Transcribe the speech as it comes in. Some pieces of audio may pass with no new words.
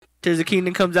Tears of the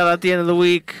Kingdom comes out at the end of the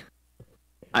week.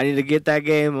 I need to get that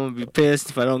game. I'm gonna be pissed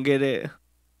if I don't get it.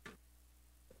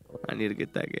 I need to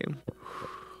get that game.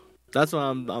 That's why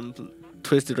I'm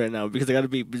twisted right now because I gotta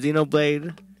beat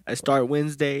Xenoblade. I start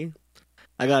Wednesday.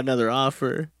 I got another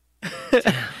offer.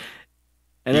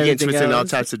 And you're getting twisted in all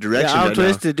types of directions. Yeah, I'm right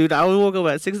twisted, dude. I woke up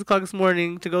at 6 o'clock this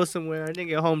morning to go somewhere. I didn't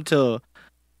get home till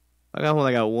I got home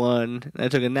like at 1. And I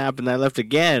took a nap and I left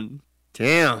again.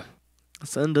 Damn.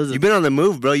 Sun doesn't. You've been on the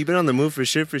move, bro. You've been on the move for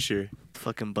sure.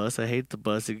 Fucking bus. I hate the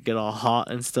bus. It get all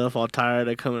hot and stuff. All tired.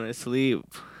 I come and I sleep.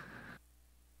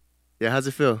 Yeah, how's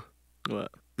it feel?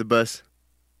 What? The bus.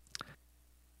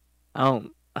 I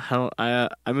mean,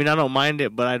 I don't mind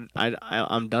it, but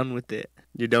I'm done with it.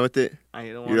 You're done with it?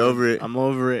 You're over it? I'm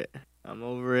over it.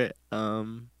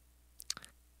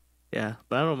 Yeah,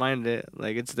 but I don't mind it.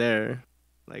 Like, it's there.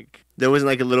 Like, there wasn't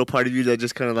like a little part of you that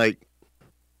just kind of like.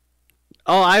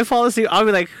 Oh, I fall asleep. I'll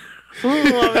be like, ooh,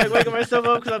 I'm like waking myself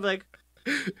up because I'm like,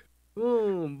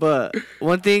 ooh. But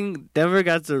one thing, Denver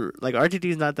got to, like, RTD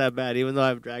is not that bad, even though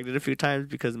I've dragged it a few times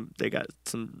because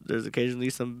there's occasionally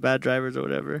some bad drivers or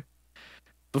whatever.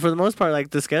 But for the most part,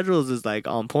 like, the schedules is, like,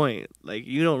 on point. Like,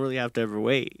 you don't really have to ever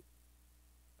wait.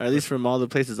 Or at least from all the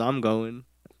places I'm going.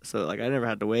 So, like, I never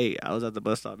had to wait. I was at the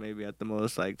bus stop maybe at the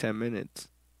most, like, 10 minutes.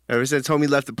 Ever since homie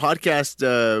left the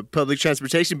podcast, public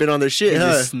transportation been on their shit, He's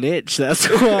huh? a snitch. That's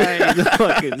why. He's a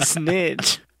fucking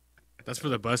snitch. That's for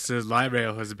the buses. Light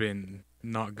rail has been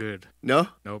not good. No?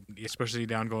 Nope. Especially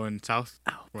down going south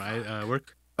where I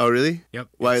work. Oh, really? Yep.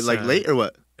 Why, like late or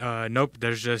what? Nope.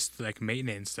 There's just like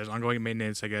maintenance. There's ongoing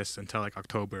maintenance, I guess, until like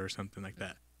October or something like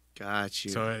that. Got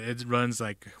you. So it runs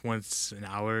like once an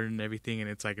hour and everything, and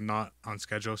it's like not on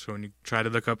schedule. So when you try to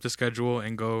look up the schedule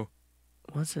and go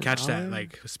catch that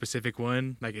like specific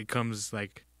one, like it comes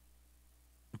like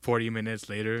 40 minutes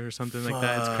later or something like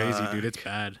that. It's crazy, dude. It's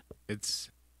bad.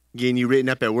 It's getting you written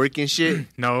up at work and shit.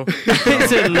 No.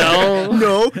 No.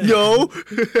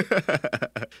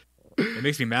 It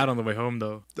makes me mad on the way home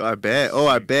though. I bet.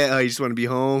 You just want to be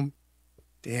home.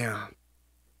 Damn.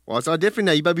 Well, it's all different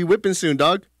now. You better be whipping soon,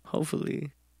 dog.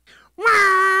 Hopefully. You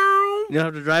don't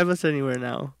have to drive us anywhere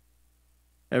now.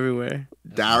 Everywhere.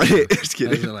 Doubt it. Just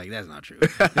kidding. Like, that's not true.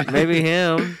 Maybe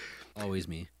him. Always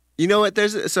me. You know what? You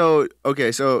are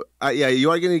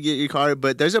going to get your car,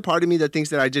 but there's a part of me that thinks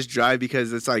that I just drive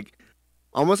because it's like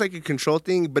almost like a control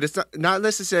thing, but it's not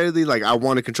necessarily like I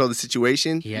want to control the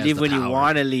situation. Leave when you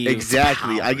want to leave.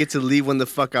 Exactly. I get to leave when the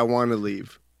fuck I want to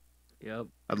leave. Yep.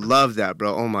 I love that,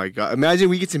 bro. Oh my God. Imagine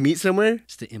we get to meet somewhere.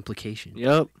 It's the implication.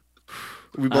 Yep.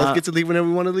 We both get to leave whenever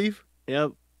we want to leave.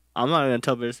 Yep. I'm not gonna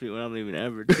tell Bittersweet when I'm leaving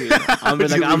ever. Too. I'm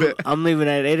like, I'm leaving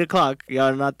at 8 o'clock.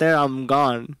 Y'all are not there. I'm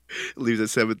gone. Leaves at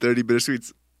 7:30.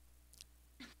 Bittersweet's.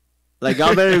 Like,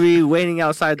 y'all better be waiting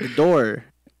outside the door,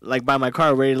 like by my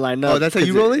car, ready to line up. Oh, that's how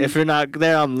you rolling? If you're not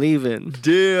there, I'm leaving.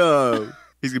 Damn.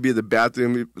 He's gonna be in the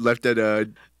bathroom left at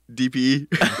DPE.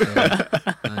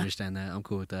 Okay. I understand that. I'm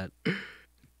cool with that.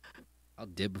 I'll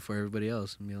dip before everybody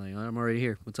else and be like, I'm already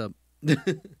here. What's up?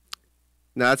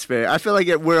 No, that's fair. I feel like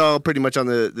we're all pretty much on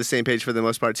the same page for the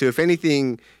most part, too. If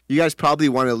anything, you guys probably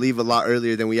want to leave a lot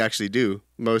earlier than we actually do,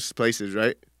 most places,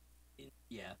 right?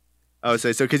 Yeah. I would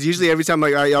say so, because usually every time I'm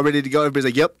like, all right, y'all ready to go? Everybody's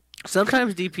like, yep.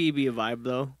 Sometimes DP be a vibe,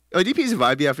 though. Oh, DP's a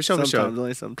vibe, yeah, for sure, Sometimes,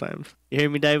 only sometimes. You hear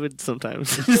me, David?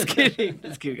 Sometimes. Just kidding.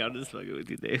 I'm just fucking with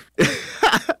you, Dave.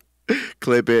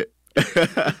 Clip it.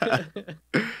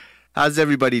 How's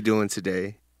everybody doing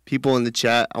today? People in the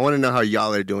chat, I want to know how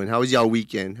y'all are doing. How was y'all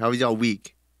weekend? How was y'all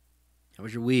week? How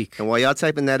was your week? And while y'all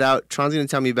typing that out, Tron's going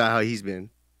to tell me about how he's been.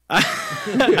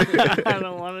 I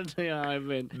don't want to tell you how I've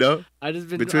been. No? I just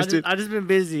been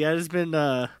busy.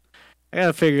 I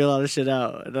gotta figure a lot of shit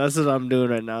out. That's what I'm doing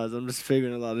right now. I'm just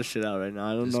figuring a lot of shit out right now.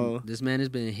 I don't know. This man has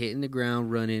been hitting the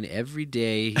ground running every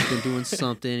day. He's been doing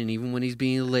something, and even when he's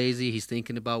being lazy, he's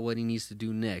thinking about what he needs to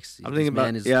do next. I'm thinking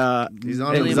about he's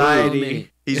on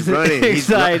anxiety. He's running.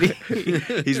 Anxiety.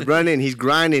 He's running. He's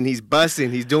grinding. He's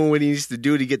busting. He's doing what he needs to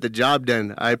do to get the job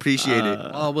done. I appreciate it.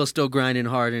 Oh, we're still grinding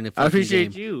hard in the fucking I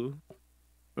appreciate game. you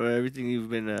for everything you've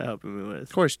been helping me with.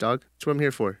 Of course, dog. That's what I'm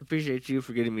here for. Appreciate you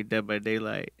for getting me Dead by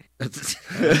Daylight.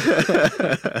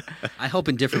 I hope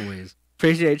in different ways.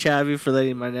 Appreciate Chavi for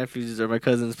letting my nephews or my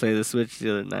cousins play the Switch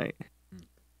the other night.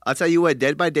 I'll tell you what,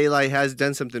 Dead by Daylight has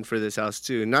done something for this house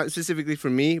too. Not specifically for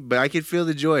me, but I can feel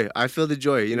the joy. I feel the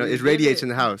joy. You know, it radiates in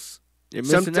the house. You're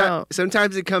missing out.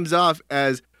 Sometimes it comes off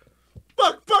as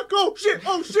fuck, oh shit.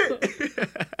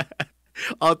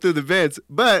 All through the vents.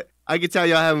 But I can tell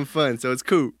y'all having fun, so it's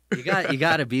cool. You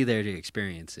got to be there to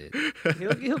experience it.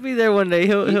 He'll be there one day.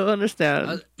 He'll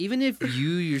understand. Even if you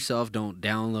yourself don't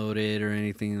download it or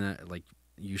anything that like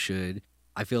you should,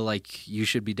 I feel like you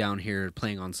should be down here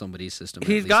playing on somebody's system.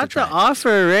 He's got the offer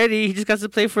already. He just got to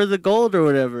play for the gold or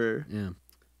whatever. Yeah.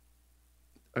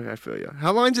 Okay, I feel you.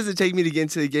 How long does it take me to get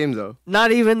into the game, though?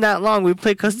 Not even that long. We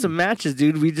play custom matches,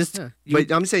 dude. We just. Yeah.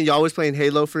 But I'm saying y'all was playing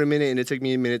Halo for a minute, and it took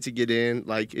me a minute to get in.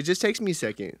 Like, it just takes me a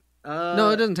second. No,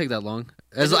 it doesn't take that long.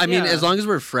 As long as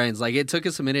we're friends. Like, it took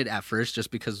us a minute at first,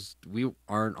 just because we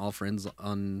aren't all friends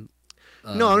on.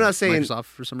 No, I'm not saying Microsoft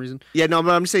for some reason. Yeah, no,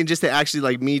 but I'm saying just to actually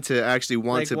like me to actually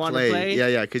want to play.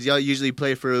 Yeah, because y'all usually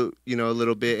play for a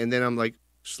little bit, and then I'm like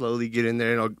slowly get in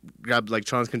there, and I'll grab like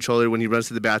Tron's controller when he runs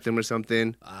to the bathroom or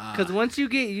something. Because once you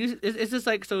get used, it's just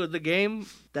like so the game,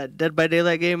 that Dead by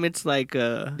Daylight game, it's like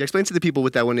Yeah, explain to the people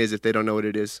what that one is if they don't know what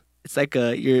it is. It's like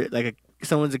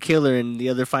someone's a killer, and the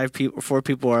other 4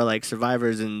 people are like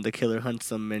survivors, and the killer hunts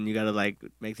them, and you gotta like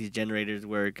make these generators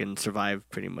work and survive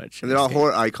pretty much. And they're all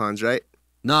horror icons, right?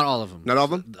 Not all of them. Not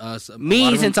all of them?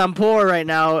 Me, since I'm poor right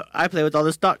now, I play with all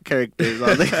the stock characters.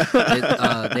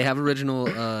 They have original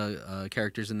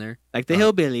characters in there. Like the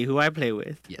hillbilly, who I play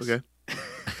with. Yes.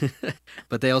 Okay.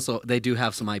 But they do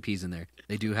have some IPs in there.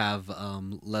 They do have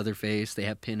Leatherface. They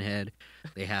have Pinhead.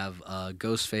 They have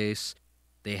Ghostface.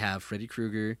 They have Freddy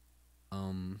Krueger.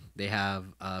 They have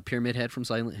Pyramid Head from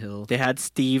Silent Hill. They had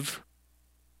Steve.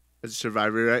 As a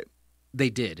survivor, right? They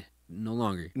did. No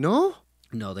longer. No?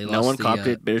 No, they lost. No one copied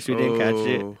it. Bittersweet didn't catch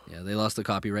it. Yeah, they lost the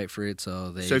copyright for it,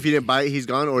 so they. So if you didn't buy it, he's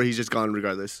gone, or he's just gone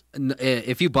regardless.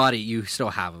 If you bought it, you still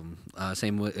have them.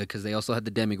 Same because they also had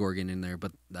the Demigorgon in there,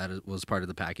 but that was part of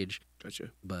the package.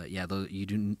 Gotcha. But yeah, you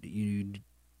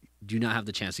do not have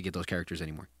the chance to get those characters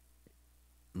anymore,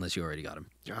 unless you already got them.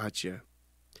 Gotcha.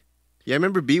 Yeah, I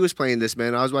remember B was playing this,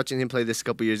 man. I was watching him play this a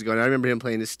couple years ago, and I remember him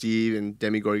playing as Steve and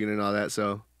Demigorgon and all that.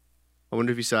 So I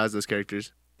wonder if he still has those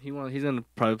characters. He's gonna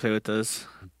probably play with us.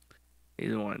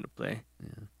 He's wanting to play.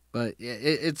 Yeah, but yeah,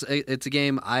 it's a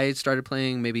game I started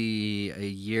playing maybe a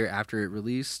year after it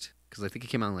released because I think it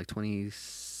came out in like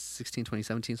 2016,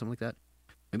 2017, something like that.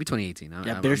 Maybe 2018.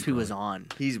 Yeah, Bittersweet was on.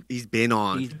 He's been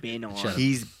on. He's been on.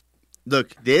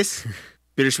 Look, this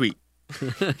Bittersweet.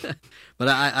 But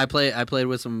I played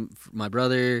with my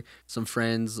brother, some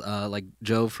friends, like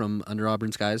Joe from Under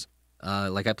Auburn Skies.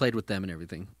 Like I played with them and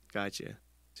everything. Gotcha.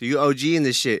 So you OG in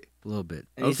this shit? A little bit.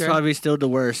 And he's probably still the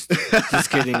worst. Just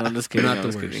kidding. I'm just kidding. Not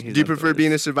the worst. Do you prefer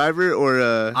being a survivor or?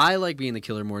 I like being the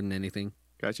killer more than anything.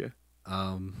 Gotcha.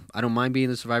 I don't mind being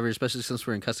the survivor, especially since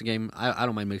we're in custom game. I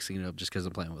don't mind mixing it up just because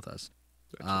I'm playing with us.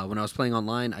 Gotcha. When I was playing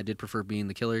online, I did prefer being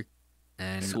the killer,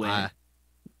 and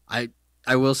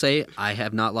I will say I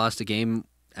have not lost a game,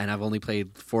 and I've only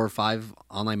played 4 or 5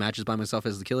 online matches by myself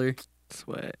as the killer.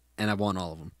 Sweat. And I've won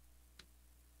all of them.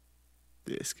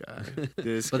 This guy.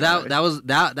 But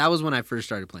that was when I first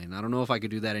started playing. I don't know if I could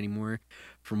do that anymore.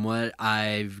 From what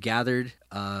I've gathered,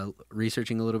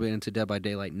 researching a little bit into Dead by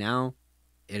Daylight now,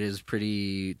 it is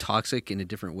pretty toxic in a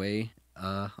different way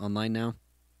online now.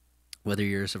 Whether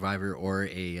you're a survivor or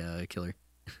a killer.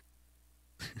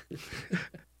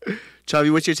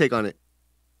 Chavi, what's your take on it?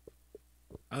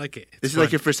 I like it. This is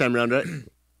like your first time around, right?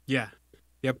 Yeah.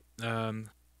 Yep.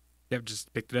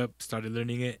 Just picked it up, started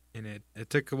learning it, and it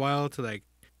took a while to like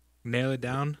nail it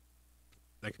down,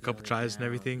 like a couple tries and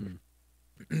everything.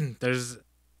 There's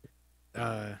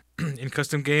in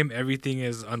custom game, everything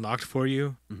is unlocked for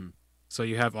you, so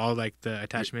you have all like the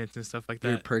attachments and stuff like that,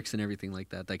 your perks and everything like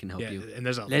that can help you. And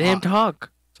there's a Let him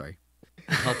talk. Sorry,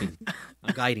 I'm helping.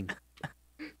 I'm guiding.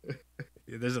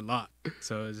 Yeah, there's a lot,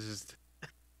 so it's just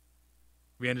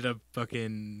we ended up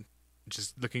fucking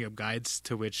just looking up guides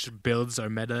to which builds are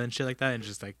meta and shit like that, and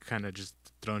just like kind of just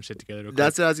throwing shit together.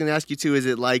 That's what I was gonna ask you too. Is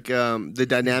it like the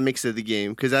dynamics of the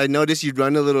game? Because I noticed you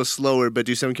run a little slower, but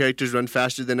do some characters run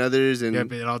faster than others? And yeah,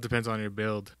 but it all depends on your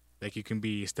build. Like you can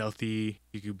be stealthy,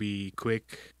 you could be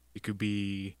quick, you could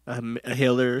be a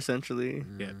healer essentially.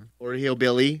 Yeah, or a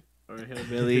hillbilly. Or a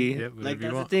hillbilly. Yeah, like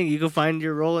that's the thing. You can find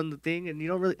your role in the thing, and you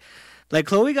don't really. Like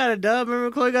Chloe got a dub.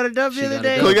 Remember Chloe got a dub the other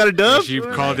day? Chloe got a dub? She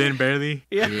called in barely.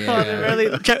 Yeah. Barely.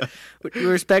 We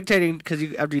were spectating because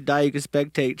after you die, you can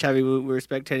spectate. Chavi, we were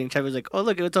spectating. Chavi was like, "Oh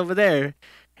look, it's over there,"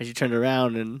 and she turned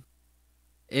around and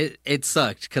it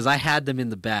sucked because I had them in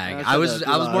the bag. I was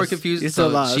more confused. You still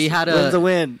lost. She had When's the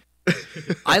win?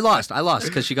 I lost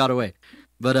because she got away,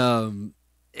 but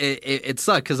it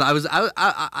sucked because I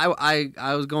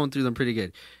was going through them pretty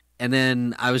good. And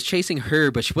then I was chasing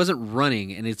her, but she wasn't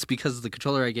running, and it's because the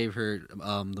controller I gave her,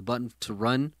 the button to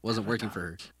run, wasn't working for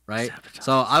her, right?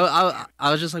 So I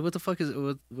was just like, what the fuck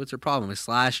what's her problem? I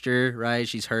slashed her, right?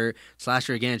 She's hurt. Slashed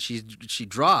her again. She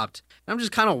dropped. And I'm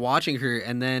just kind of watching her,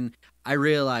 and then I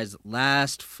realized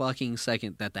last fucking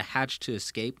second that the hatch to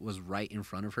escape was right in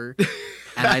front of her.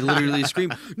 And I literally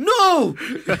screamed, "No!"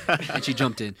 And she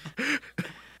jumped in.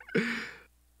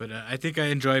 But I think I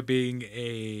enjoy being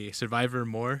a survivor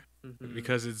more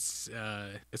because it's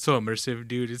so immersive,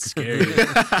 dude. It's scary.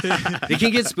 It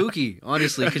can get spooky,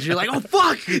 honestly, because you're like, "Oh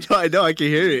fuck!" No, I know, I can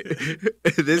hear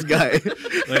it. This guy.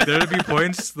 Like there'll be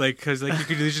points because you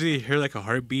could usually hear like a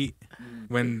heartbeat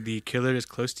when the killer is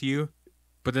close to you,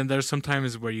 but then there's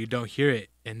sometimes where you don't hear it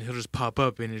and he'll just pop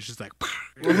up and it's just like.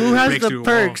 Well, who has the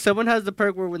perk? Someone has the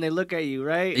perk where when they look at you,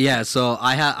 right? Yeah, so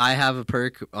I have a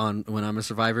perk on when I'm a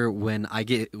survivor. When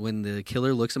the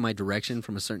killer looks in my direction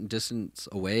from a certain distance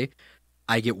away,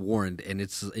 I get warned, and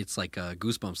it's like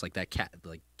goosebumps, like that cat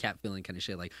feeling kind of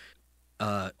shit. Like,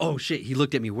 oh shit, he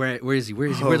looked at me. Where is he? Where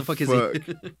is he? Where the fuck is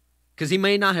he? Because he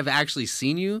may not have actually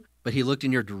seen you, but he looked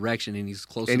in your direction and he's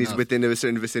close enough. And he's within a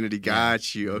certain vicinity.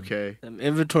 Got you. Okay.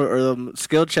 Inventory or the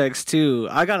skill checks too.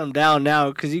 I got them down now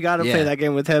because you got to play that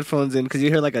game with headphones in because you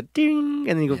hear like a ding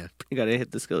and then you got to hit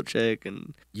the skill check.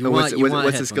 And what's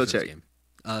the skill check?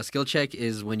 Skill check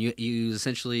is when you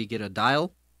essentially get a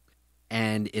dial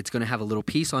and it's going to have a little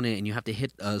piece on it and you have to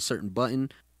hit a certain button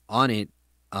on it.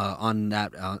 On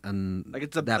that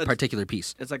particular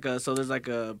piece. It's like there's like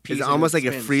a piece. Is it almost like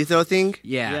a free throw thing?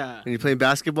 Yeah. When you're playing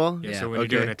basketball? Yeah. So when you're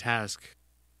doing a task,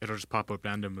 it'll just pop up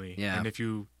randomly. Yeah. And if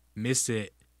you miss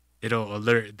it, it'll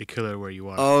alert the killer where you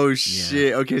are. Oh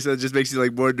shit. Okay, so it just makes you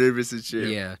like more nervous and shit.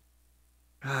 Yeah.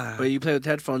 But you play with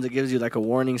headphones, it gives you like a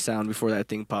warning sound before that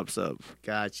thing pops up.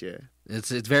 Gotcha.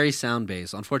 It's very sound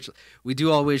based. Unfortunately, we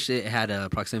do all wish it had a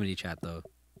proximity chat though.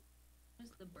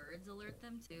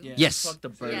 Yeah, yes. Fuck the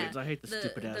birds. I hate the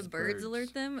stupid ass birds. The birds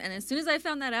alert them, and as soon as I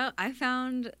found that out, I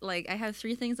found like I have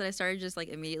 3 things that I started just like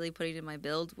immediately putting in my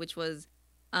build, which was,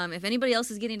 if anybody else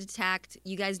is getting attacked,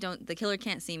 you guys don't. The killer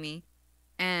can't see me,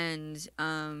 and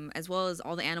as well as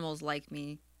all the animals like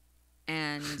me,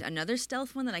 and another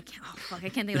stealth one that I can't. Oh fuck, I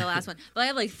can't think of the last one. But I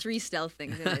have like 3 stealth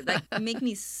things that make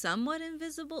me somewhat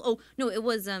invisible. Oh no, it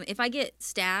was if I get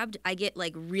stabbed, I get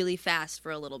like really fast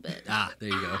for a little bit. Ah, there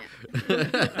you go.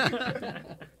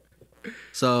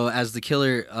 So as the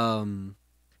killer,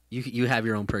 you have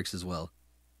your own perks as well,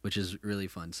 which is really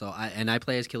fun. So I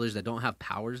play as killers that don't have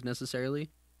powers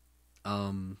necessarily,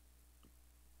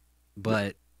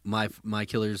 but my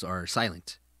killers are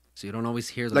silent, so you don't always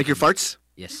hear them. Like your farts?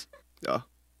 Yes. Oh.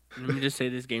 Let me just say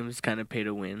this game is kind of pay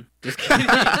to win. Just kidding.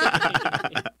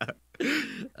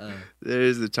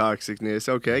 There's the toxicness.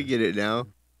 Okay, I get it now.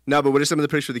 No, but what are some of the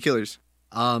perks for the killers?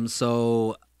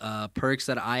 So perks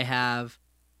that I have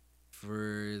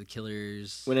for the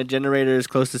killers. When a generator is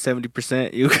close to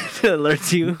 70%, you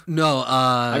alerts you. No,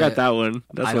 I got that one.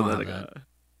 That's I one don't that I have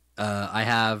got. I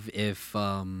have if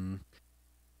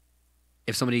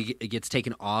somebody gets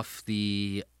taken off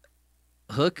the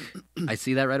hook, I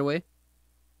see that right away.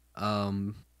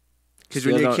 Because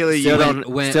when you're killing,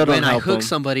 when I hook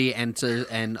somebody and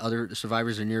other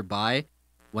survivors are nearby,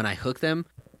 when I hook them,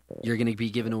 you're gonna be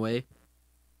given away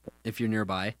if you're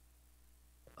nearby.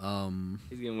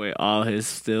 He's giving away all his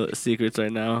secrets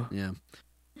right now. Yeah.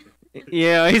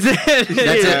 Yeah, he said.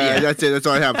 That's it. That's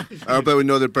all I have. I don't play with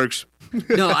no other perks.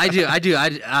 No, I do.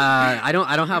 I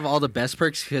don't have all the best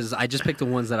perks because I just picked the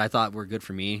ones that I thought were good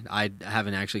for me. I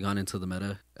haven't actually gone into the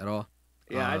meta at all.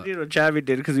 Yeah, I did what Chavi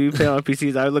did because we play on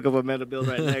PCs. I would look up a meta build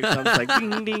right next. I'm just like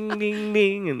ding, ding, ding,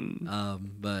 ding,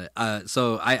 and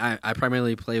so I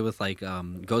primarily play with like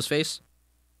Ghostface,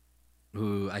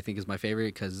 who I think is my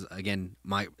favorite because again,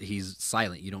 he's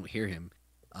silent. You don't hear him.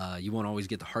 You won't always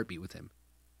get the heartbeat with him.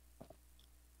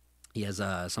 He has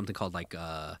something called like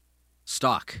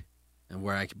stalk, and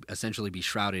where I could essentially be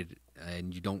shrouded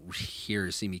and you don't hear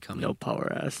or see me coming. No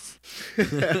power ass.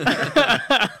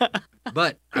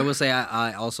 But I will say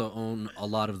I also own a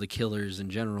lot of the killers in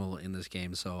general in this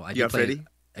game. So I do play Freddy?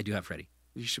 I do have Freddy.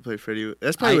 You should play Freddy.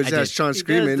 That's probably what has Sean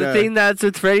screaming. The thing that's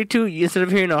with Freddy too, instead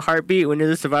of hearing a heartbeat when you're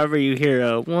the survivor, you hear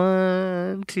a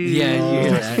 1, 2. Yeah, you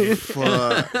hear that.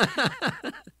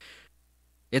 Fuck.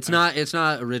 It's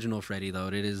not original Freddy though.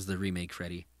 It is the remake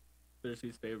Freddy. That's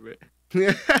his favorite.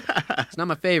 It's not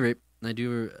my favorite. I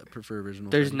do prefer original.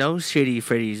 There's Freddy. no shitty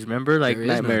Freddy's. Remember, like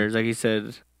nightmares, like he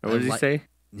said. Or what did he say?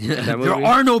 There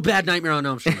are no bad Nightmare on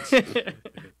Elm Street.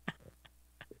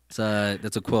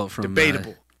 That's a quote from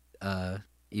Debatable.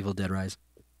 Evil Dead Rise.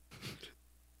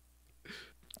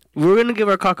 We're gonna give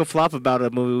our cock a flop about a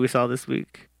movie we saw this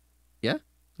week. Yeah.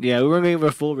 Yeah, we weren't gonna give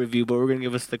a full review, but we're gonna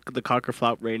give us the cock or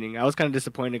flop rating. I was kind of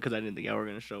disappointed because I didn't think y'all were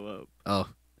gonna show up. Oh.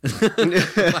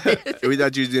 We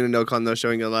thought you was doing a no con no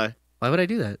showing a lie. Why would I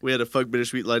do that? We had a fuck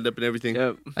bittersweet lined up and everything.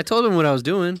 Yep. I told him what I was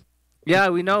doing. Yeah,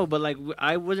 we know, but like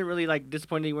I wasn't really like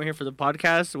disappointed you weren't here for the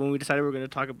podcast. When we decided we were going to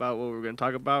talk about what we were going to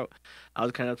talk about, I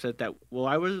was kind of upset that. Well,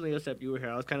 I wasn't really upset you were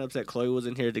here. I was kind of upset Chloe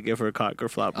wasn't here to give her cock or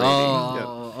flop rating.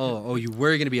 Oh, you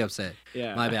were gonna be upset.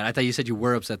 Yeah, My bad. I thought you said you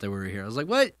were upset that we were here. I was like,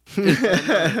 what?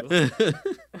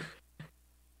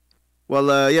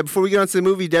 Well, yeah. Before we get on to the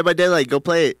movie, Dead by Daylight, go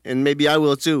play it, and maybe I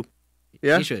will too.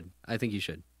 Yeah, You should. I think you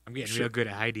should. I'm getting real good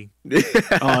at hiding.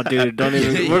 Oh, dude, don't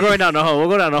even. We're going down the hole. We'll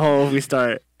go down the hole if we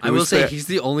start. I will say he's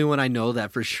the only one I know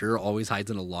that for sure always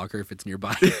hides in a locker if it's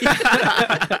nearby.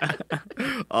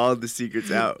 All the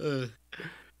secrets out.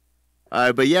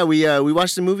 But yeah, we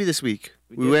watched the movie this week.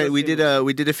 We did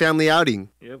a family outing.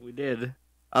 Yep, we did.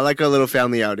 I like our little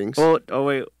family outings. Oh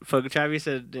wait, fuck. Chavi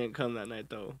said didn't come that night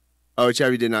though. Oh,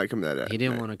 Chavi did not come that night. He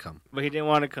didn't want to come. But he didn't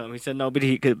want to come. He said no, but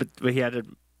he could. But he had to.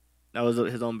 That was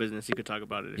his own business. He could talk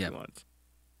about it if he wants.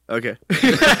 Okay.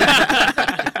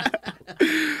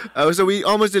 So we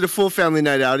almost did a full family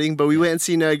night outing, but we went and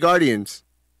seen Guardians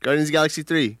of the Galaxy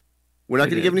 3. We're not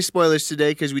going to give any spoilers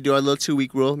today because we do our little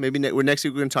 2-week rule. Maybe next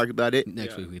week we're going to talk about it.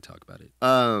 Next week we talk about it.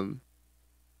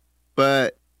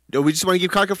 But do we just want to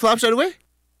give cock and flops right away?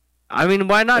 I mean,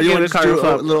 why not give a cock and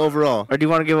flop? A little overall? Or do you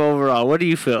want to give overall? What do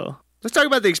you feel? Let's talk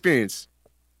about the experience.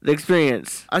 The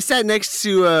experience. I sat next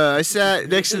to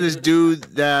this dude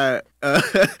that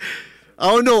I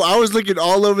don't know. I was looking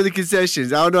all over the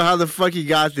concessions. I don't know how the fuck he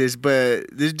got this, but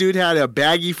this dude had a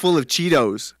baggie full of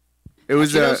Cheetos. It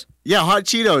was hot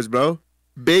Cheetos, bro.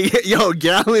 Big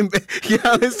gallon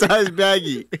size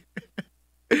baggie.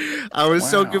 I was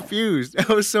so confused. And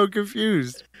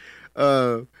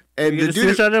the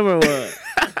dude on him or what?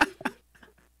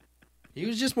 He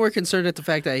was just more concerned at the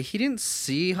fact that he didn't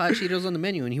see hot Cheetos on the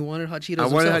menu and he wanted hot Cheetos. I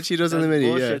wanted hot Cheetos on the menu.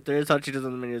 Bullshit. Yeah, There is hot Cheetos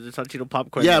on the menu. There's hot Cheeto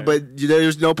popcorn. yeah, there. but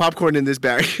there's no popcorn in this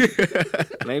bag.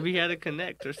 Maybe he had a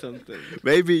connect or something.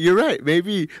 Maybe you're right.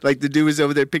 Maybe like the dude was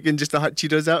over there picking just the hot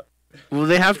Cheetos out. Well,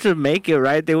 they have to make it,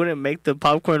 right? They wouldn't make the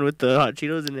popcorn with the hot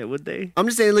Cheetos in it, would they? I'm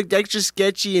just saying it looked extra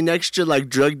sketchy and extra like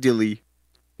drug dealy.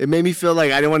 It made me feel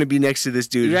like I didn't want to be next to this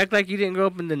dude. You act like you didn't grow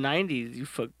up in the 90s. You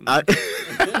fucking...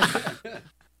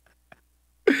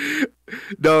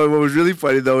 No, what was really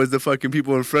funny though is the fucking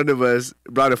people in front of us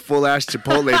brought a full ass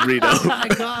Chipotle burrito. Oh my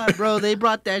god, bro! They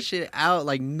brought that shit out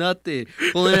like nothing,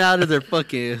 pulling it out of their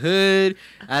fucking hood,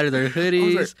 out of their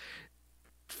hoodies.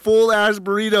 Full ass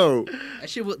burrito. That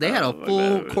shit. They had a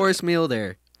full course meal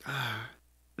there.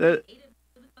 He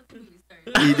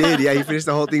did, yeah. He finished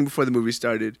the whole thing before the movie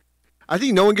started. I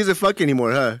think no one gives a fuck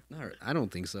anymore, huh? I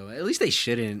don't think so. At least they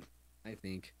shouldn't. I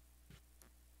think.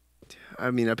 I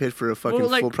mean, I paid for a fucking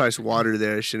full price water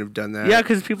there. I shouldn't have done that. Yeah,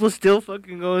 because people still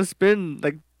fucking go and spend.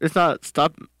 Like, it's not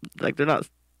stop. Like, they're not.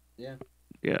 Yeah.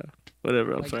 Yeah.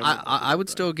 Whatever. I'm like, sorry. I would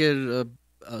still get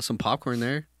some popcorn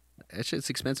there. That shit's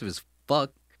expensive as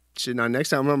fuck. Shit, now next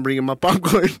time I'm bringing my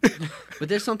popcorn. But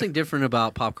there's something different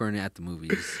about popcorn at the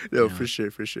movies. No, for sure.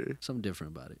 Something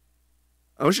different about it.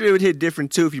 I'm sure it would hit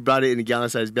different too if you brought it in a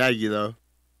gallon-sized baggie, though.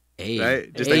 Hey.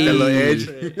 Right? Just like that little edge.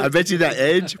 I bet you that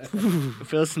edge. I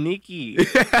feel sneaky. The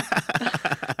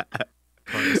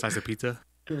size of pizza.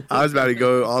 I was about to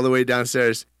go all the way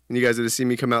downstairs, and you guys would have seen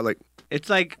me come out like. It's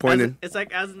like pointing. It's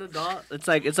like as an adult.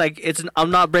 I'm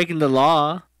not breaking the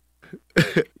law,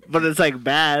 but it's like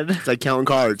bad. It's like counting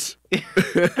cards. It's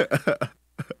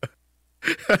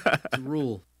a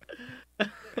rule.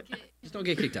 Just don't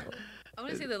get kicked out. I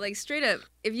want to say that, like, straight up,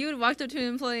 if you had walked up to an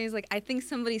employee and was like, I think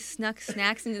somebody snuck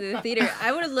snacks into the theater,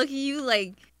 I would have looked at you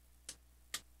like,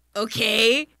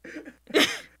 okay.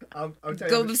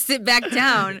 Go sit back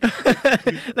down.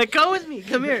 Like, come with me.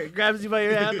 Come here. Grabs you by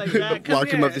your hand like that. Walk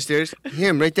him up the stairs.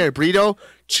 Him right there. Burrito,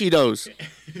 Cheetos.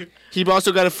 He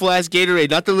also got a full ass Gatorade,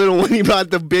 not the little one. He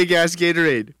brought the big ass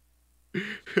Gatorade.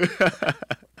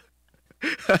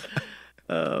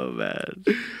 Oh man.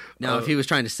 Now, if he was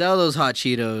trying to sell those hot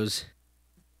Cheetos.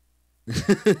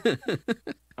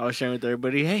 I was sharing with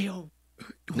everybody. Hey, yo.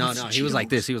 No, he was like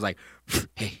this. He was like,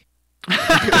 hey.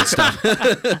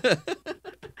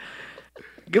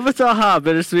 Give us a aha,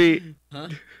 Bittersweet. Huh?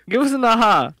 Give us an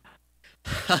aha.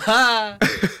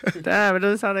 Damn, it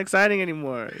doesn't sound exciting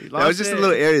anymore. That was just a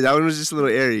little airy. That one was just a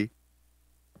little airy.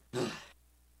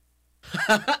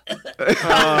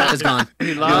 It's gone.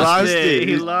 He lost it.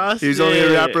 He lost it. He was only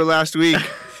a rapper last week.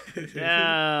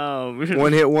 Damn.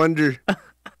 One hit wonder.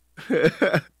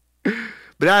 But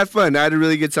I had fun. I had a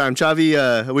really good time. Chavi,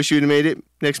 I wish you would have made it.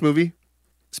 Next movie.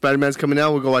 Spider-Man's coming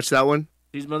out. We'll go watch that one.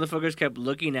 These motherfuckers kept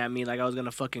looking at me like I was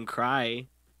gonna fucking cry.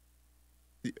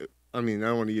 I mean, I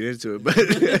don't want to get into it, but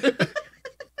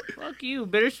Fuck you,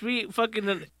 Bittersweet.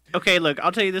 Fucking. Okay, look,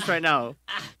 I'll tell you this right now.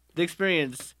 The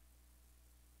experience.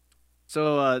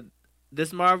 So,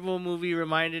 this Marvel movie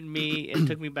reminded me and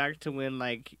took me back to when,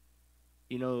 like,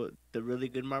 you know, the really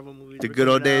good Marvel movies. The were good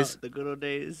old coming days. out, the good old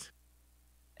days.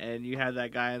 And you had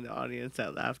that guy in the audience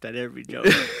that laughed at every joke.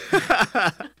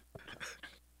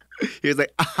 He was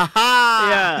like, ah, ha,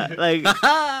 ha. Yeah, like,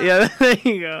 yeah, there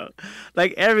you go.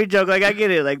 Like every joke, like I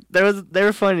get it. Like they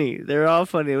were funny. They were all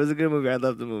funny. It was a good movie. I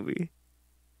loved the movie.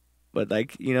 But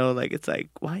like, you know, like it's like,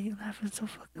 why are you laughing so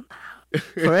fucking loud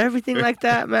for everything like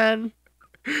that, man?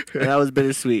 And that was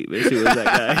bittersweet. Bittersweet was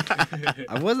that guy.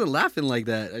 I wasn't laughing like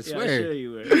that. I swear. Yeah, sure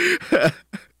you were.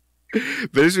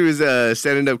 Bittersweet was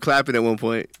standing up clapping at one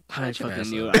point. I fucking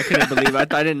knew. I couldn't believe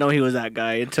it. I didn't know he was that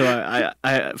guy until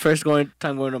I first going to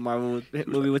a Marvel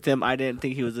movie with him. I didn't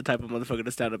think he was the type of motherfucker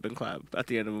to stand up and clap at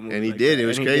the end of a movie. And he like did. that. It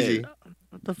was And he crazy. did.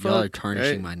 What the Y'all are fuck?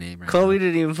 tarnishing Right. my name right Chloe now.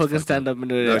 didn't even fucking stand up and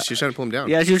do it. No, she was trying to pull him down.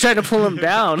 Yeah, she was trying to pull him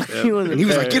down. Yeah. He wasn't And he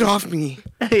was like, there. get off me.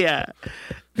 Yeah.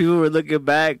 People were looking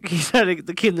back.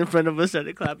 The kids in front of us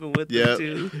started clapping with Yeah. them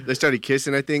too. They started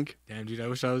kissing, I think. Damn, dude, I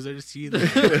wish I was there to see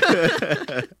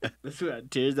that. This dude had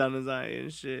tears down his eye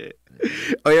and shit.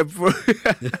 Oh, yeah.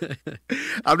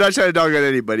 I'm not trying to dog on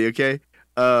anybody, okay?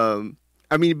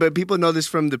 I mean, but people know this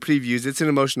from the previews. It's an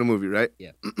emotional movie, right?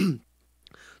 Yeah.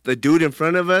 The dude in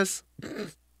front of us,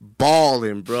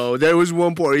 balling, bro. There was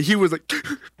one point he was like,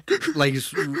 Like,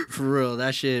 for real,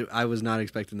 that shit, I was not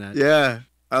expecting that. yeah.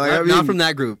 Not from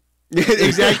that group.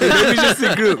 Exactly. Maybe just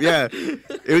the group. Yeah.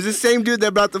 It was the same dude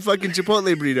that brought the fucking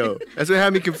Chipotle burrito. That's what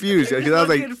had me confused. Because I was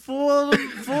like, Fucking full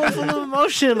of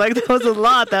emotion. Like that was a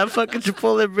lot. That fucking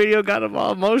Chipotle video got him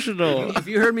all emotional. If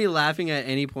you heard me laughing at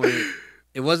any point,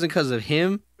 it wasn't because of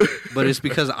him, but it's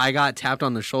because I got tapped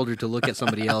on the shoulder to look at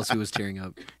somebody else who was tearing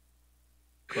up.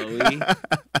 Chloe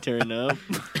tearing up.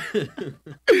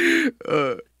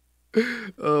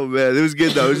 oh man, it was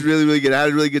good though. It was really, really good. I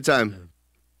had a really good time.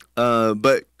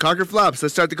 But cock or flops.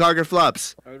 Let's start the cock or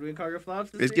flops. Are we doing cock or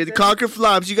flops? Let's get the cock or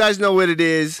flops. You guys know what it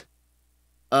is.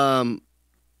 I'm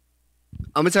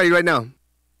gonna tell you right now.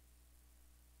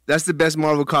 That's the best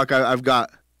Marvel cock I've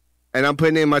got, and I'm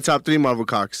putting it in my top 3 Marvel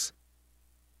cocks.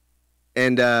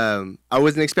 And I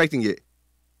wasn't expecting it.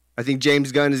 I think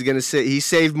James Gunn is gonna say he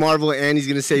saved Marvel and he's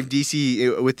gonna save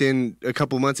DC within a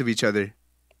couple months of each other,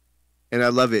 and I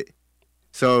love it.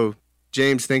 So,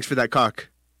 James, thanks for that cock.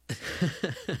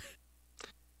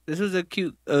 This was a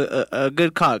cute, a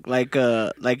good cock. Like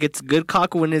it's good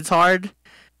cock when it's hard,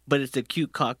 but it's a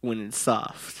cute cock when it's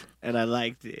soft. And I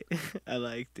liked it. I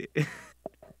liked it.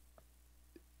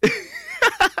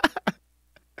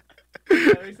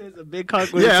 That makes sense. A big cock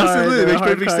when it's hard. Absolutely. Or a Makes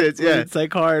hard perfect cock sense. when Yeah. It's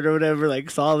like hard or whatever, like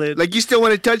solid. Like you still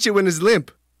want to touch it when it's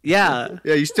limp. Yeah.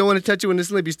 Yeah, you still want to touch it when it's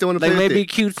limp. You still want to Like play with maybe it.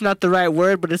 cute's not the right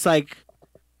word, but it's like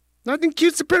No, I think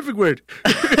cute's the perfect word.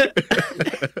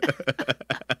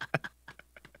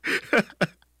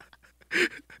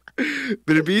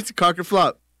 Bitter beats, cock or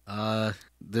flop.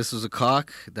 This was a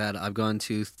cock that I've gone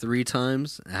to 3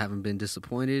 times. I haven't been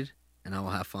disappointed, and I will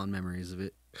have fond memories of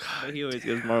it. but he always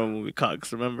gives Marvel movie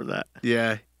cocks. Remember that.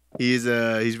 Yeah, he's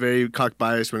very cock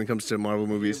biased when it comes to Marvel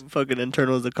movies. Fucking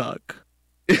Internal's a cock.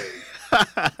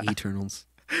 Eternals.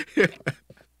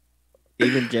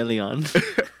 Even Jellion.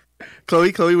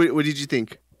 Chloe, what did you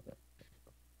think?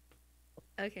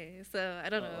 Okay, so I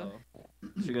don't know.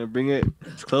 She's gonna bring it.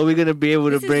 Is Chloe gonna be able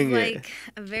to This bring is it? like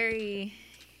a very,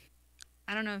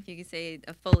 I don't know if you could say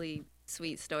a fully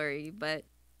sweet story, but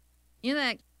you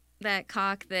know that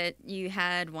cock that you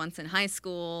had once in high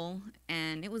school,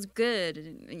 and it was good,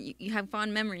 and you have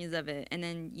fond memories of it, and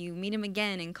then you meet him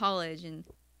again in college, and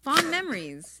fond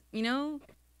memories, you know.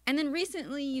 And then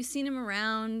recently you've seen him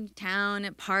around town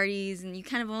at parties, and you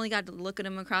kind of only got to look at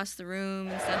him across the room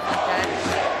and stuff like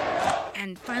that.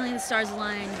 And finally the stars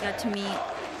aligned, you got to meet,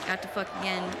 got to fuck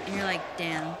again, and you're like,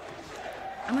 damn,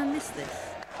 I'm gonna miss this.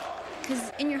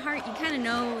 Because in your heart, you kind of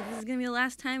know this is gonna be the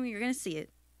last time you're gonna see it.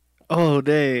 Oh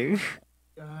dang!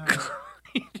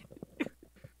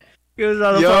 He was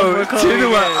on the Yo, phone for Chloe tear to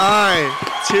my again.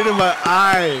 eye. Tear to my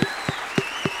eye.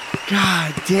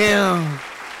 God damn.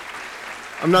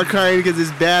 I'm not crying because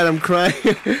it's bad. I'm crying.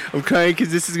 I'm crying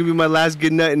because this is going to be my last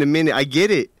good nut in a minute. I get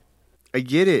it. I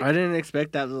didn't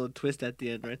expect that little twist at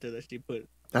the end right there that she put.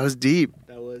 That was deep.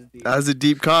 That was deep. That was a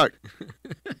deep cock.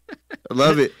 I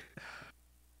love it.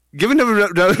 Give another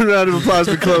round of applause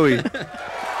for Chloe.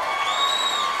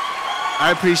 I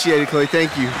appreciate it, Chloe.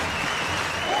 Thank you.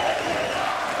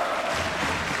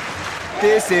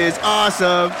 This is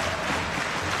awesome.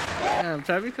 Damn,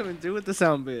 Chavi coming through with the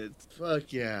sound bits.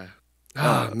 Fuck yeah.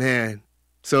 Oh, man.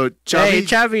 So, Chavi, Hey,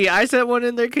 Chavi, I sent one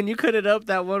in there. Can you cut it up?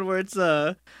 That one where it's,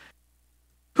 who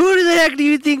the heck do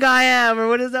you think I am? Or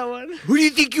what is that one? who do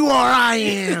you think you are? I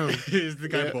am. Is the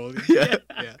guy bowling? Yeah.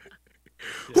 Yeah.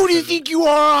 Who do you think you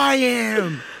are? I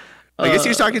am. I guess he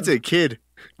was talking to a kid.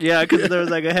 Yeah, because there was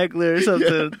like a heckler or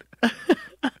something.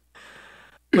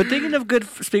 But speaking of good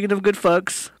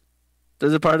fucks,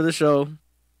 there's a part of the show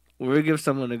where we give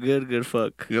someone a good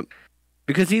fuck. Yep.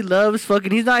 Because he loves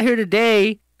fucking. He's not here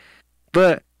today,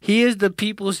 but he is the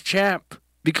people's champ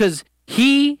because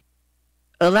he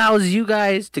allows you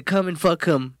guys to come and fuck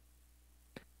him.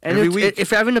 And every week.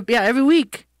 If you're having every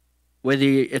week, whether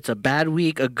it's a bad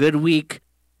week, a good week,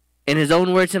 in his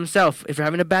own words himself, if you're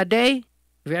having a bad day,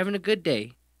 if you're having a good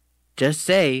day, just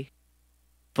say,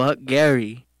 fuck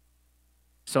Gary.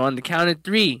 So on the count of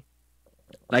 3,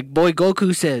 like boy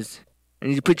Goku says, I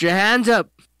need you to put your hands up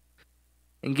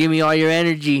and give me all your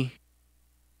energy.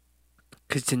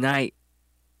 Because tonight,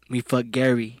 we fuck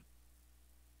Gary.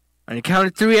 On the count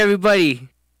of 3, everybody.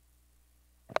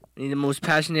 I need the most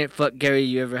passionate fuck Gary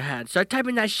you ever had. Start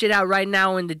typing that shit out right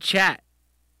now in the chat.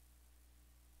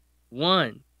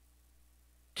 1,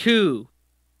 2,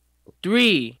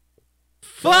 3.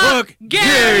 Fuck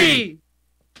Gary!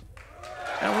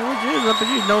 What you up?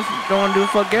 You don't want to do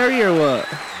fuck Gary or what?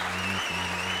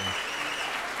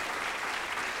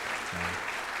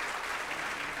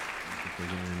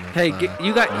 Hey,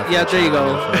 you got there you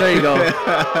go. There you go. I don't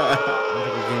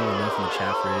think we're getting enough in the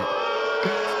chat for it.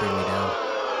 Just bring me down.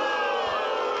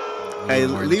 Hey,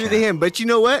 leave it to him. But you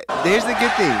know what? There's the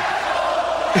good thing.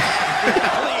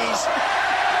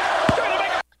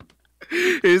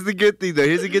 Here's the good thing, though.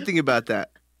 Here's the good thing about that.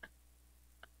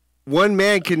 One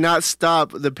man cannot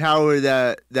stop the power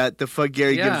that the fuck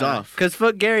Gary gives off. Because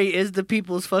fuck Gary is the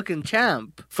people's fucking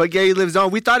champ. Fuck Gary lives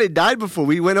on. We thought it died before.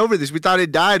 We went over this. We thought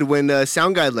it died when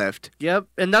Sound Guy left. Yep.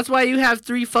 And that's why you have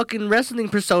 3 fucking wrestling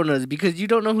personas. Because you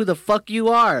don't know who the fuck you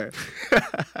are.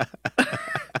 I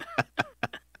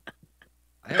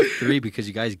have 3 because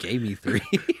you guys gave me 3.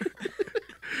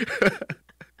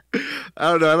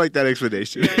 I don't know. I like that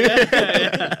explanation.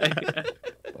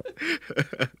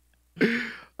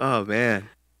 Oh, man.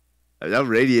 That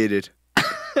radiated.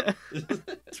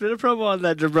 Spit a promo on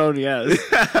that jabroni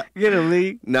ass. Get him,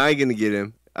 Lee. No, I ain't going to get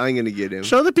him.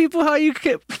 Show the people how you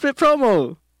spit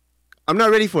promo. I'm not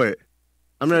ready for it.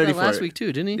 I'm not ready for it. Last week, too,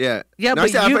 didn't he? Yeah. Yeah, no,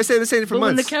 but I said the same for months.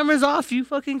 when the camera's off, you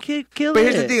fucking kill it. But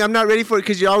here's the thing. I'm not ready for it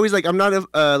because you're always like, I'm not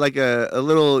like a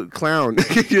little clown.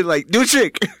 You're like, do a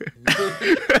trick.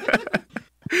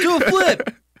 Do a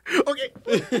flip. Okay.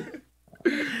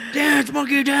 Dance,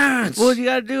 monkey, dance. Well, you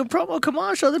gotta do a promo. Come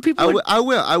on, show the people. I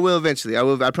will eventually.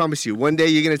 I promise you. One day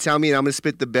you're gonna tell me, and I'm gonna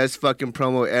spit the best fucking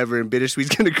promo ever, and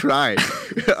Bittersweet's gonna cry.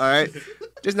 All right,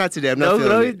 just not today. I'm not feeling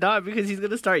no, it. he's not because he's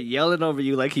gonna start yelling over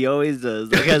you like he always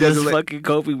does. Like has this fucking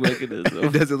coping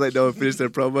mechanism. Doesn't let no one finish their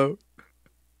promo.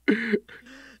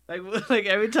 Like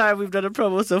every time we've done a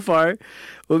promo so far,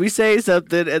 when we say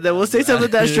something, and then we'll say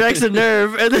something that strikes a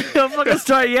nerve, and then he'll fucking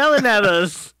start yelling at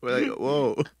us. We're like,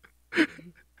 whoa.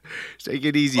 Take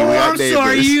it easy. Oh, I'm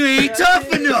sorry, you ain't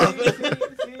tough enough.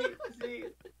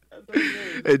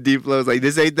 And Deep Flow's like,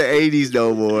 this ain't the 80s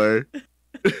no more.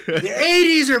 The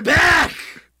 80s are back.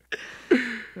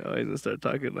 Oh, he's gonna start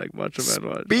talking like Macho Man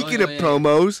Watch. Speaking of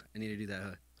promos. I need to do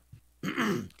that.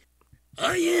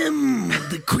 I am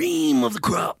the cream of the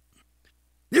crop.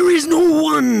 There is no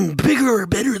one bigger or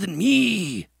better than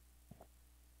me.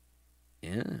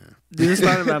 Yeah. Do the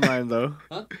Spider-Man line, though.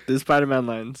 Huh? Do the Spider-Man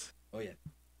lines. Oh, yeah.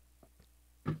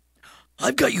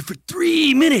 I've got you for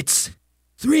 3 minutes.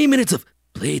 3 minutes of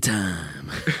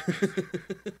playtime.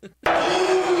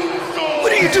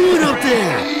 What are you doing up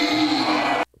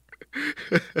there?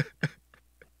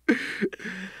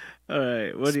 All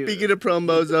right. Speaking of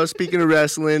promos, though, speaking of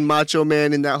wrestling, Macho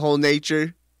Man and that whole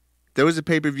nature, there was a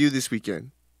pay-per-view this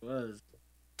weekend. It was.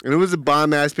 And it was a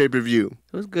bomb-ass pay-per-view.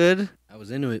 It was good. I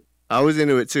was into it. I was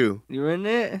into it, too. You were in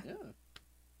it? Yeah.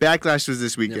 Backlash was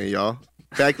this weekend, y'all.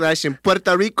 Backlash in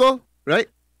Puerto Rico, right?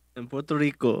 In Puerto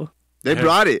Rico. They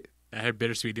brought it. I heard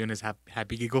Bittersweet doing his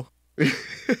happy giggle.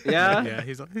 Yeah? Yeah,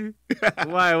 he's like,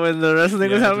 Why? When the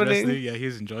wrestling was happening? Yeah, he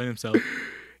was enjoying himself.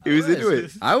 He was into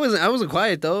it. I wasn't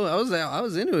quiet though. I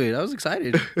was into it. I was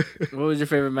excited. What was your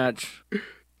favorite match?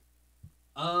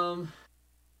 I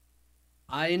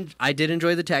did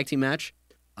enjoy the tag team match.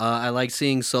 I like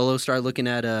seeing Solo start looking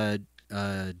at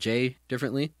Jay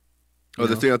differently. Oh,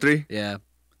 the 3-on-3? Yeah.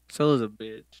 Solo's a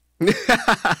bitch.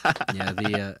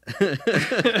 Yeah,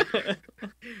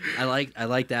 I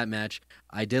like that match.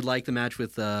 I did like the match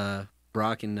with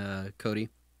Brock and Cody. It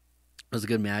was a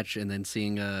good match, and then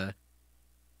seeing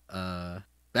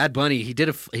Bad Bunny, he did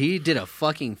a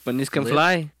fucking Bunnies can flip.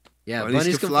 fly. Yeah,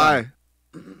 Bunnies can fly.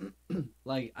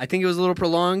 Like, I think it was a little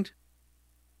prolonged.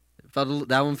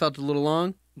 That one felt a little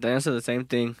long. Diana said the same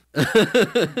thing.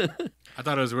 I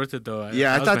thought it was worth it though.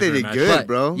 Yeah, I That was thought my they favorite did match. good, But,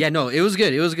 bro. Yeah, no, it was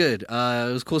good. It was good. It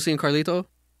was cool seeing Carlito.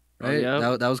 Right,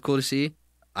 yeah. that was cool to see.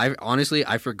 I honestly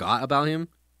forgot about him.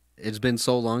 It's been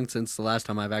so long since the last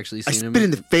time I've actually I seen him. spit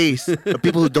in the face of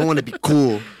people who don't want to be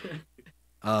cool.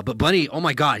 But Bunny, oh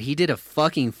my God, he did a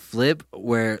fucking flip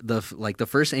where the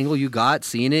first angle you got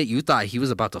seeing it, you thought he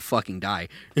was about to fucking die.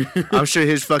 I'm sure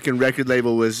his fucking record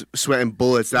label was sweating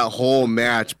bullets that whole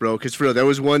match, bro. Because for real, there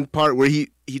was one part where he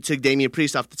took Damian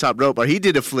Priest off the top rope, or he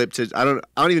did a flip to I don't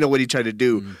even know what he tried to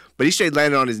do, but he straight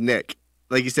landed on his neck.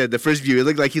 Like you said, the first view, it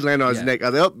looked like he landed on his neck. I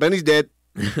was like, oh, Benny's dead.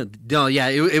 No, yeah,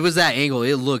 it was that angle.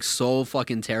 It looked so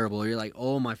fucking terrible. You're like,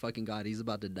 oh my fucking God, he's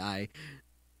about to die.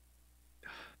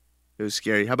 It was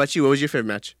scary. How about you? What was your favorite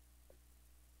match?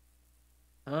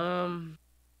 I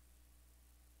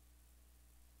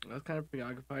was kind of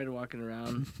preoccupied walking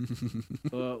around.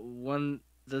 But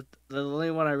the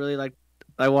only one I really liked,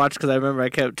 I watched because I remember I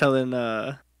kept telling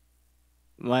my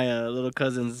little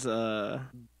cousins,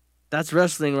 that's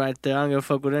wrestling right there. I don't give a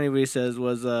fuck what anybody says.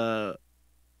 Was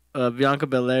Bianca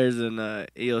Belair's and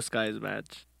Io Sky's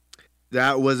match.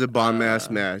 That was a bomb ass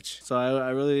match. So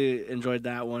I really enjoyed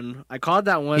that one. I called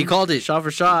that one. He called it shot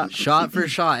for shot. Shot for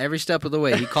shot, every step of the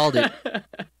way. He called it.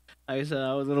 I said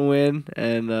I was gonna win,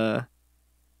 and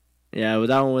yeah, but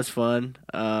that one was fun.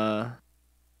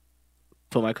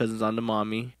 Put my cousins on to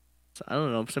mommy. So I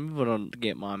don't know. Some people don't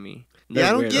get mommy. Yeah,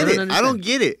 I don't get it. I don't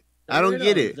get it. I don't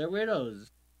get it. They're weirdos.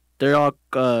 They're all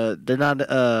they're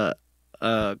not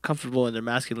comfortable in their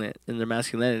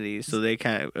masculinity, so they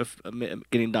can't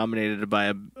getting dominated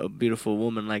by a beautiful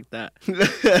woman like that.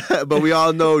 But we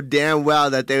all know damn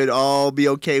well that they would all be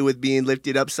okay with being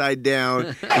lifted upside down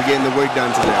and getting the work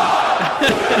done to them.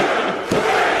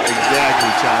 Exactly,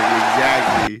 Charlie.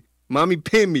 Exactly. Mommy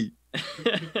pin me.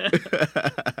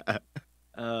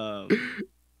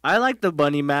 I like the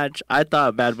Bunny match. I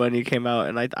thought Bad Bunny came out,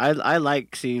 and I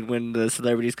like seeing when the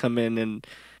celebrities come in and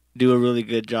do a really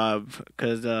good job,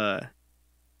 because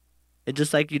it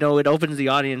just, like, it opens the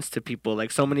audience to people.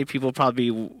 Like, so many people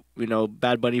probably,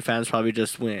 Bad Bunny fans probably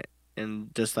just went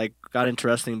and just, like, got into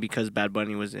wrestling because Bad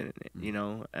Bunny was in it,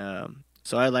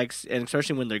 so I like, and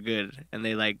especially when they're good and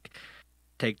they, like,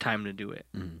 take time to do it.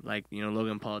 Like,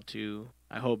 Logan Paul too.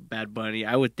 I hope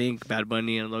I would think Bad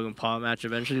Bunny and Logan Paul match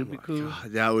eventually would be cool.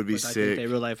 God, that would be but sick. I think they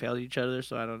real life held each other,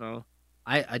 so I don't know.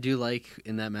 I do like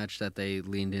in that match that they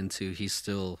leaned into, he's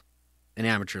still an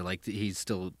amateur. Like, he's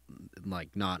still,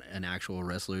 like, not an actual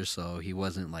wrestler, so he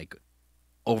wasn't, like,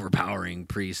 overpowering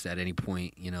Priest at any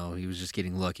point. He was just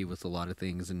getting lucky with a lot of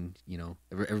things, and,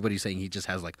 everybody's saying he just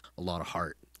has, like, a lot of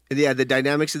heart. Yeah, the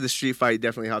dynamics of the street fight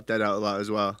definitely helped that out a lot as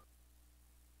well.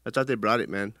 I thought they brought it,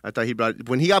 man. I thought he brought it.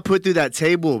 When he got put through that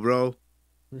table, bro.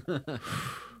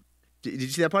 Did you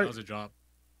see that part? That was a drop.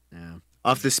 Yeah.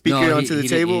 Off the speaker No, onto the he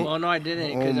table? Oh, no, I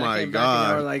didn't. 'Cause Oh, I my came back and God.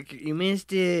 they were like, you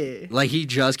missed it. Like, he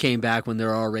just came back when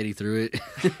they're already through it.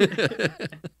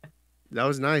 That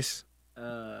was nice.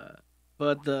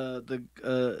 But the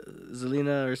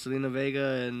Selena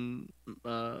Vega and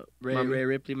Ray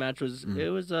Ripley match was it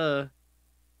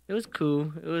was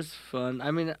cool. It was fun. I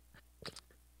mean,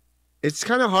 It's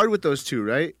kind of hard with those two,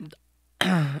 right?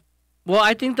 well,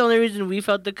 I think the only reason we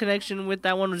felt the connection with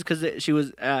that one was because she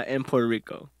was in Puerto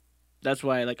Rico. That's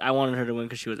why, like, I wanted her to win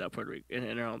because she was at Puerto Rico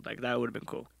in her own. Like, that would have been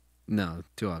cool. No,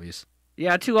 too obvious.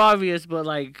 Yeah, too obvious, but,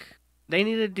 like, they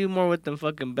need to do more with them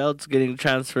fucking belts getting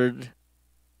transferred.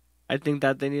 I think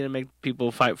that they need to make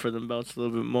people fight for them belts a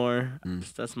little bit more.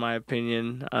 That's my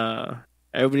opinion.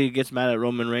 Everybody gets mad at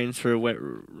Roman Reigns for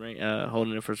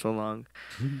holding it for so long.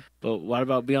 But what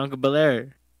about Bianca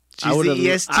Belair? She's the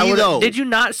EST, though. Did you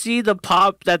not see the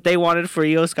pop that they wanted for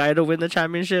Io Sky to win the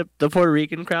championship? The Puerto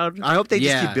Rican crowd? I hope they just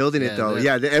Yeah, keep building it, yeah, though.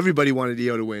 that- Yeah, everybody wanted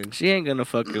Io to win. She ain't gonna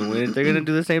fucking win it. They're gonna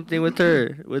do the same thing with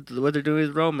her, with what they're doing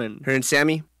with Roman. Her and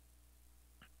Sammy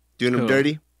doing them Cool.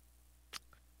 dirty,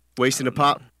 wasting a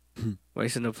pop.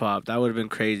 Wasting the pop. That would have been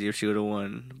crazy if she would have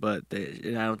won, but I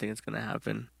don't think it's gonna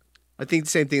happen. I think the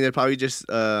same thing. They're probably just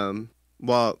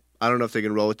well, I don't know if they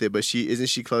can roll with it, but isn't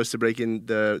she close to breaking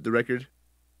the record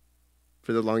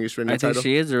for the longest reigning I think title?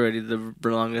 she is already the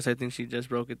longest. I think she just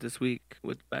broke it this week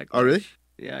with Backlash. Oh, really?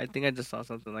 Yeah, I think I just saw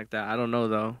something like that. I don't know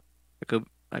though.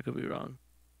 I could be wrong.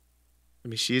 I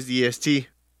mean, she is the EST.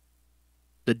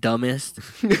 The dumbest,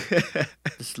 the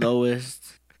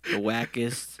slowest, the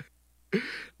wackest.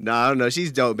 No, I don't know.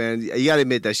 She's dope, man. You gotta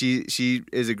admit that she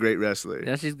is a great wrestler.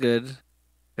 Yeah, she's good.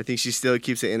 I think she still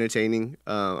keeps it entertaining.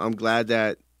 I'm glad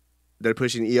that they're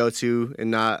pushing EO too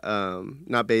and not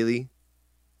Bailey.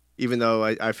 Even though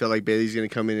I feel like Bailey's gonna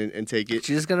come in and take it.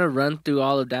 She's just gonna run through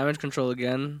all of Damage Control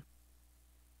again.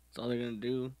 That's all they're gonna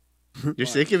do. You're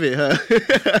sick of it, huh?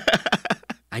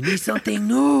 I need something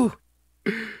new.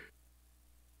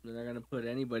 They're not gonna put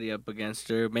anybody up against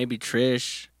her. Maybe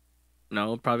Trish.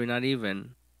 No, probably not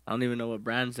even. I don't even know what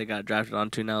brands they got drafted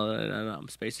onto now that I'm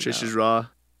spacing out. Trish is Raw.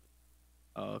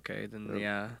 Oh, okay. Then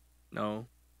yeah, no.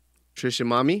 Trish and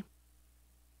Mommy.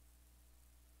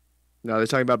 No, they're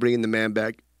talking about bringing the man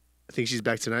back. I think she's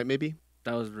back tonight, maybe.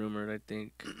 That was rumored. I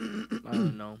think. I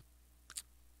don't know.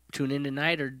 Tune in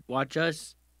tonight or watch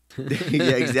us.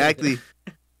 Yeah, exactly.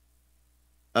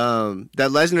 That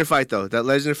Lesnar fight though. That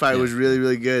Lesnar fight was really,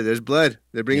 really good. There's blood.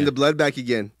 They're bringing the blood back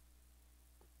again.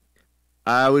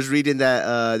 I was reading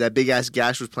that that big ass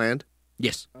gash was planned.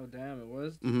 Yes. Oh damn, it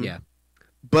was. Mm-hmm. Yeah.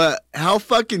 But how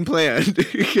fucking planned?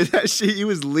 Because that shit, he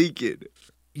was leaking.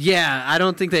 Yeah, I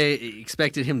don't think they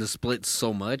expected him to split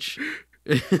so much.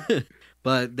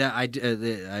 But that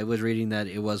I was reading that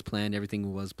it was planned.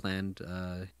 Everything was planned.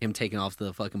 Him taking off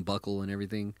the fucking buckle and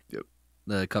everything. Yep.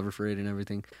 The cover for it and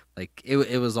everything. Like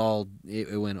it was all.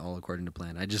 It went all according to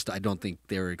plan. I don't think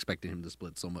they were expecting him to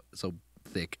split so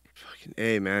thick. Fucking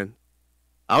A, man.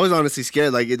 I was honestly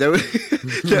scared. Like there was,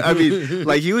 I mean,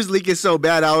 like he was leaking so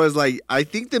bad. I was like, I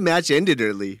think the match ended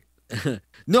early.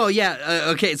 No, yeah,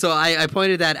 okay. So I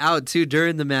pointed that out too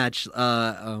during the match.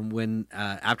 When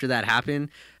after that happened,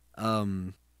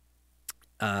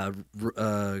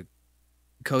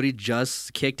 Cody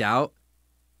just kicked out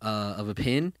of a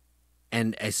pin,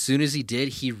 and as soon as he did,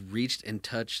 he reached and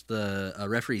touched the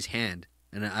referee's hand.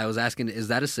 And I was asking, is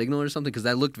that a signal or something? Because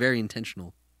that looked very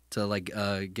intentional to like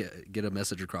get a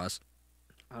message across.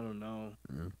 I don't know.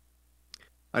 Yeah.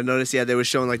 I noticed, they were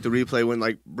showing like the replay when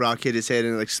like Brock hit his head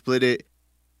and like split it,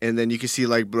 and then you could see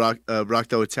like Brock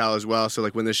throw a towel as well. So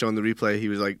like when they're showing the replay, he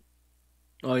was like,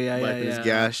 wiping his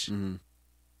gash. Mm-hmm.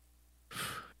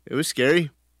 It was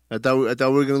scary. I thought we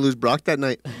were gonna lose Brock that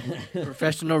night.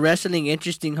 Professional wrestling,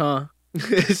 interesting, huh?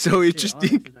 It's so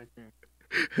interesting.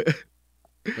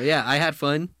 But yeah, I had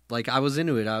fun. Like I was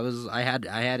into it. I had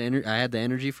the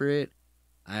energy for it,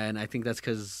 and I think that's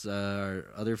because our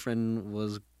other friend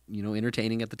was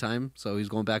entertaining at the time, so he was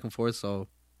going back and forth. So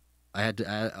I had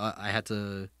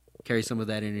to carry some of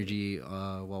that energy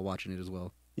while watching it as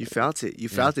well. You felt it. You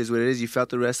felt it is what it is. You felt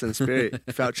the wrestling spirit.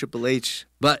 You felt Triple H.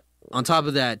 But on top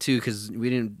of that too, because we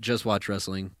didn't just watch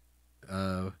wrestling,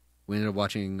 we ended up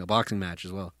watching a boxing match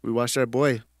as well. We watched our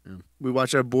boy. Yeah. We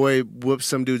watched our boy whoop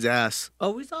some dude's ass.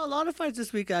 Oh, we saw a lot of fights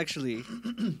this week, actually.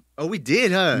 Oh, we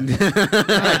did, huh?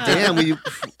 God damn,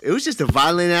 it was just a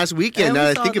violent ass weekend. Now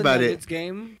that I think about it.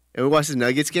 Game. And we watched the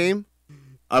Nuggets game.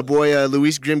 Our boy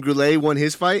Luis Grim Goulet won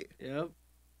his fight. Yep.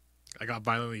 I got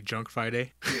violently drunk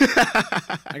Friday.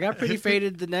 I got pretty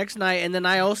faded the next night, and then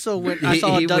I also went. I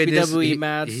saw a WWE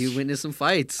match. He witnessed some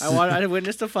fights. I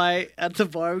witnessed a fight at the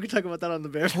bar. We can talk about that on the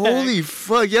Bear Pack. Holy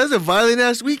fuck! Yeah, it was a violent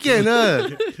ass weekend, huh?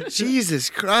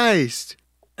 Jesus Christ!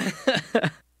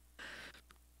 It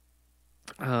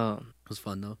was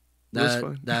fun though. It was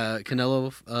fun. That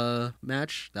Canelo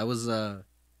match. That was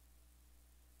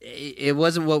It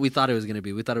wasn't what we thought it was gonna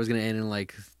be. We thought it was gonna end in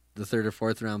like the third or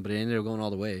fourth round, but it ended up going all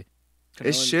the way.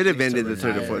 It should have ended the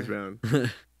third or fourth round.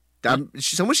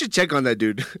 Someone should check on that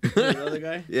dude. The other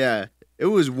guy? Yeah. It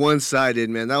was one-sided,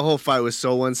 man. That whole fight was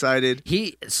so one-sided.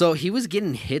 He was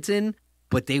getting hits in,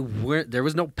 but there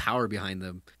was no power behind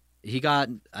them.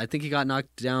 I think he got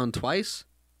knocked down twice,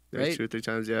 right? 2 or 3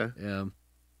 times, yeah. Yeah.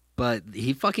 But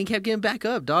he fucking kept getting back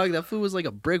up, dog. That fool was like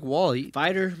a brick wall.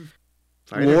 Fighter.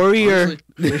 Warrior.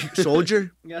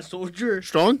 Soldier. Yeah, soldier.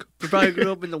 Strong. He probably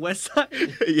grew up in the West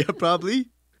Side. Yeah, probably.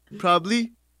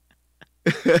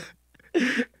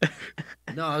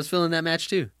 No, I was feeling that match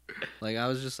too. Like I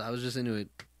was just into it.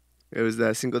 It was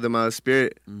that Cinco de Mayo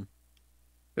spirit. Mm.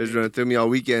 It was running through me all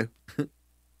weekend.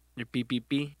 Your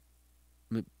PPP.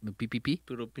 PPP.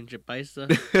 Puro pinche paisa.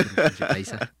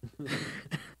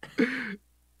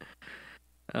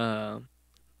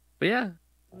 But yeah,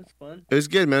 it was fun. It was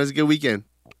good, man. It was a good weekend.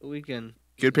 Weekend.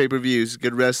 Good pay-per-views.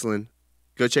 Good wrestling.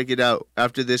 Go check it out.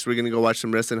 After this, we're going to go watch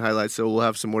some wrestling highlights, so we'll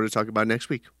have some more to talk about next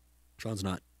week. Tron's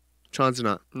not.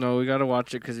 No, we got to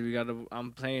watch it because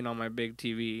I'm playing on my big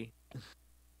TV.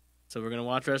 So we're going to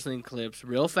watch wrestling clips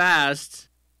real fast.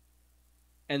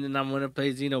 And then I'm going to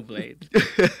play Xenoblade.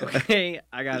 Okay?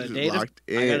 I got a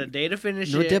day to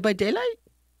finish it. No Dead by Daylight?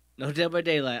 No Dead by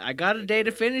Daylight. I got a day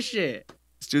to finish it.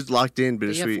 This dude's locked in, You have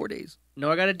bittersweet. 4 days. No,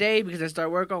 I got a day because I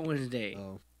start work on Wednesday.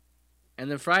 Oh. And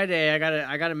then Friday, I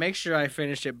gotta make sure I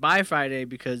finish it by Friday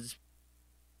because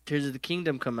Tears of the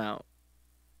Kingdom come out.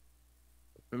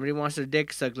 If anybody wants their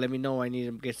dick sucked, let me know. I need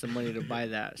to get some money to buy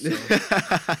that. So.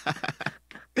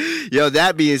 Yo,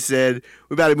 that being said,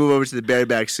 we're about to move over to the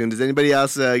bareback soon. Does anybody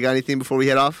else got anything before we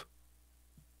head off?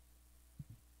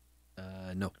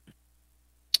 No.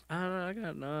 I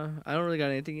don't really got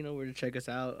anything. You know where to check us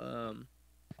out.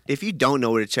 If you don't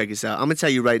know where to check us out, I'm going to tell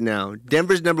you right now.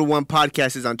 Denver's #1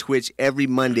 podcast is on Twitch every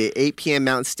Monday, 8 p.m.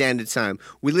 Mountain Standard Time.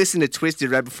 We listen to Twisted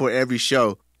right before every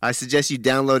show. I suggest you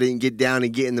download it and get down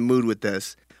and get in the mood with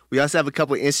us. We also have a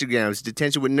couple of Instagrams,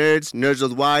 Detention with Nerds, Nerds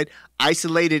Worldwide,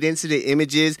 Isolated Incident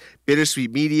Images,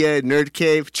 Bittersweet Media, Nerd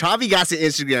Cave. Chavi got an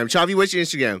Instagram. Chavi, what's your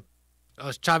Instagram? Oh,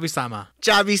 it's Chavi-sama.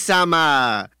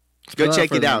 Chavi-sama. Go Spell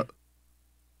check it it out.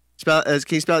 Spell, can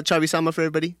you spell Chavi-sama for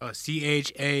everybody?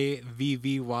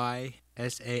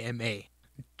 CHAVVYSAMA.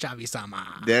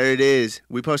 Chavi-sama. There it is.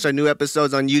 We post our new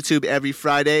episodes on YouTube every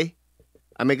Friday.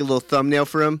 I make a little thumbnail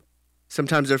for them.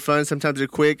 Sometimes they're fun, sometimes they're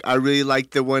quick. I really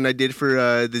like the one I did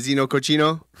for the Zeno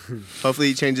Cochino. Hopefully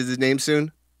he changes his name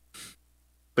soon.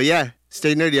 But yeah,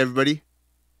 stay nerdy, everybody.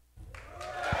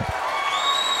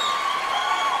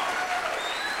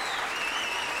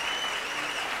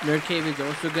 Nerd Cave is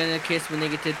also gonna kiss when they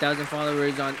get to 1,000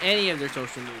 followers on any of their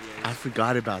social medias. I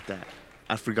forgot about that.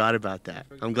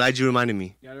 I'm glad you reminded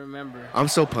me. You gotta remember. I'm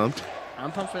so pumped.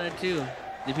 I'm pumped for that too.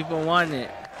 The people want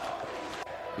it.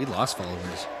 We lost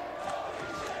followers.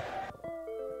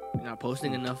 You're not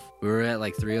posting enough. We were at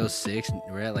like 306.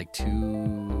 We're at like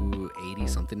 280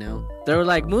 something now. They were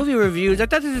like movie reviews. I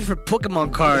thought this was for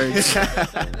Pokemon cards.